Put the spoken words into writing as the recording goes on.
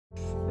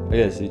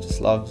is. He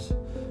just loves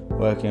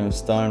working with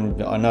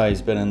stone. I know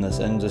he's been in this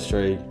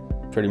industry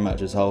pretty much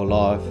his whole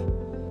life.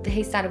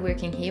 He started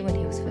working here when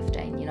he was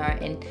 15, you know,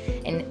 and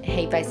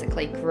he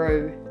basically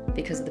grew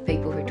because of the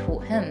people who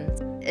taught him.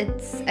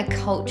 It's a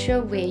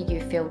culture where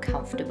you feel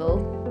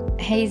comfortable.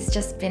 He's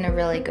just been a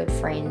really good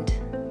friend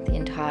the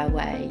entire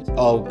way.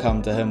 I'll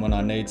come to him when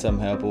I need some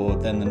help, or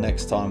then the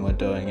next time we're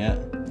doing it,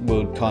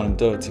 we'll kind of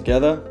do it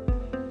together.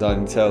 I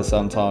can tell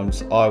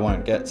sometimes I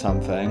won't get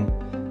something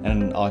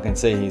and I can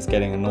see he's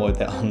getting annoyed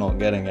that I'm not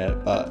getting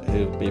it, but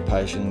he'll be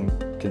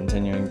patient,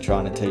 continuing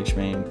trying to teach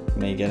me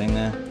getting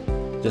there.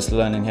 Just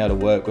learning how to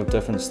work with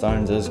different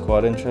stones is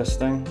quite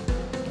interesting.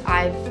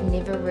 I've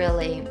never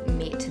really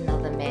met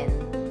another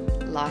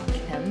man like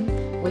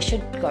him. We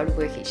should go to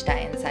work each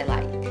day and say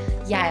like,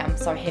 yeah, I'm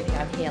so happy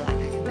I'm here, like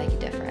I can make a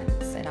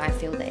difference, and I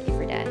feel that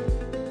every day.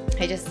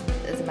 He just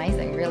is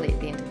amazing, really.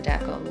 At the end of the day,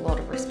 I've got a lot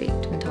of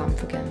respect and time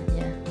for him,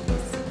 yeah.